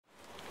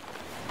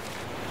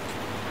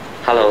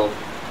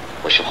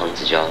是黄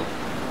子佼。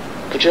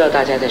不知道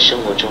大家在生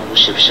活中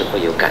是不是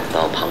会有感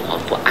到彷徨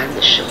不安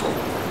的时候？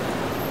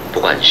不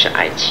管是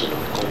爱情、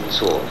工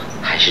作，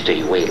还是对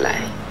于未来。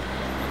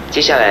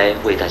接下来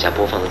为大家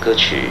播放的歌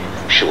曲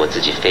是我自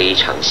己非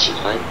常喜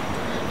欢，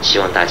希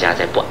望大家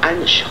在不安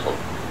的时候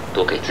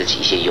多给自己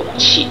一些勇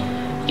气，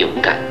勇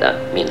敢地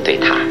面对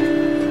它。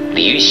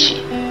李玉璽，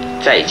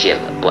再见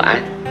了不安。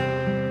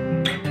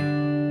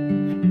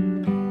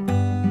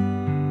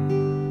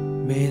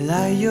没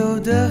来由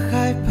的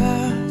害怕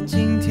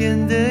今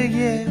天的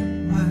夜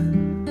晚，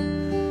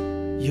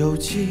尤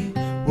其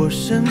我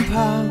身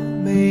旁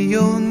没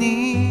有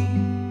你。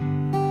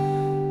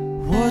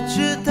我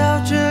知道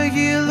这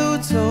一路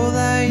走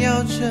来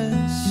要珍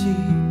惜，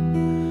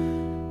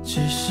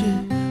只是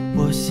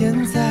我现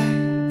在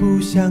不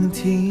想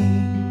听。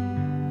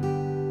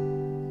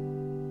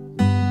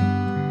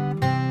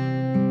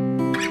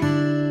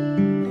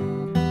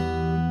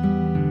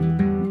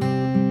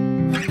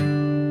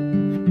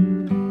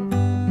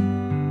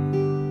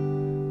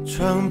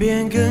窗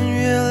边跟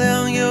月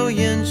亮又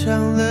延长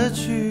了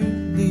距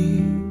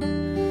离，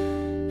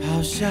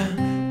好像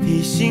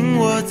提醒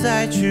我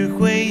再去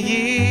回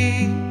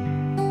忆。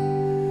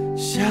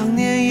想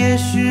念也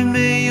许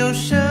没有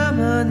什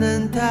么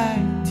能代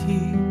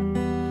替，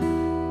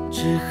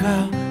只好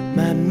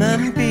慢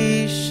慢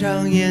闭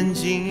上眼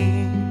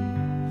睛，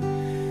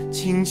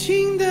轻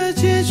轻地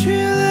揭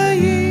去了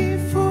一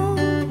幅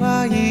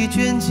画，一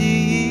卷记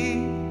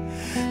忆，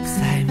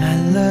塞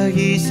满了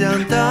已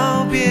想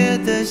道别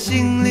的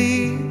行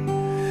李，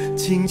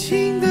轻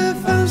轻地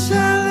放下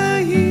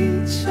了一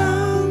场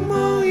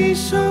梦，一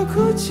首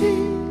哭泣，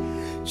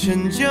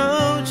成就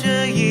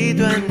这一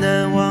段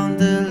难忘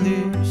的旅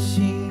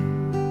行。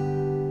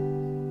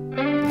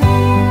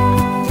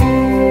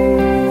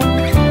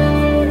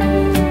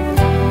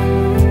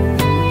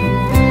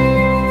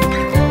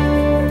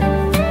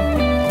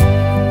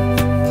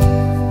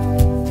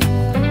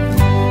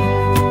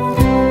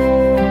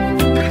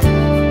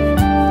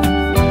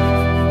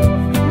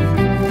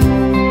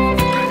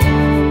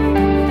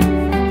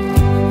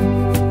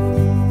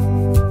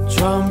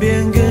窗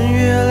边跟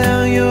月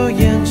亮又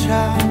延长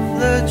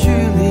了距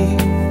离，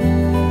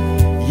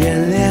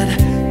眼帘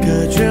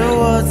隔绝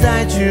我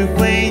再去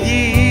回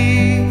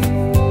忆。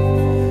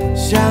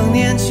想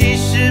念其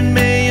实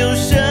没有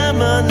什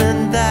么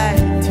能代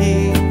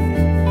替，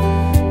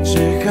只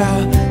好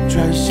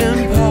转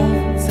身捧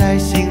在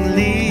心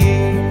里。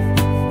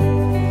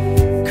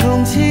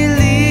空气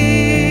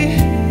里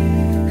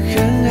很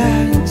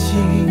安静，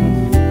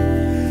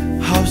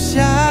好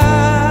像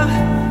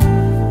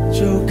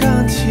就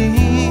刚停。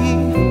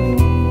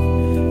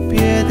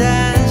别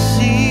担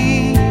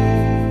心，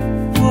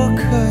我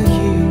可以，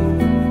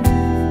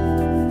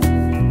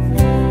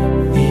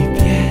你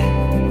别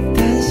担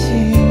心。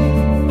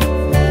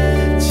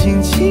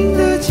轻轻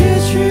地揭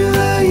去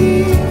了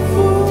一幅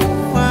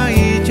画，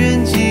一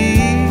卷记忆，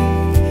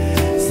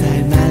塞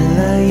满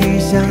了已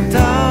想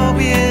道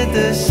别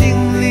的行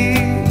李，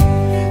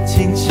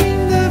轻轻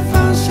地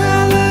放下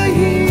了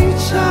一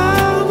场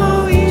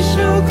梦，一首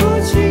哭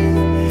泣，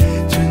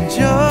成就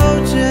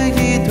这一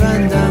段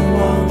难忘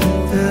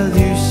的旅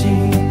行。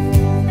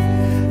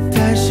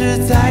但是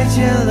再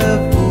见了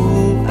不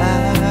安，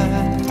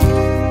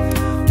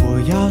我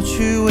要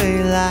去未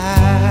来。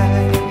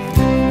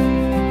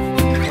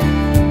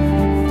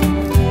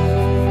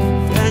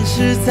但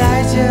是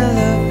再见了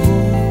不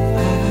安，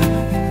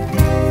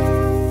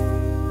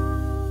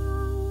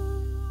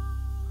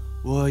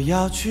我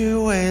要去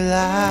未来。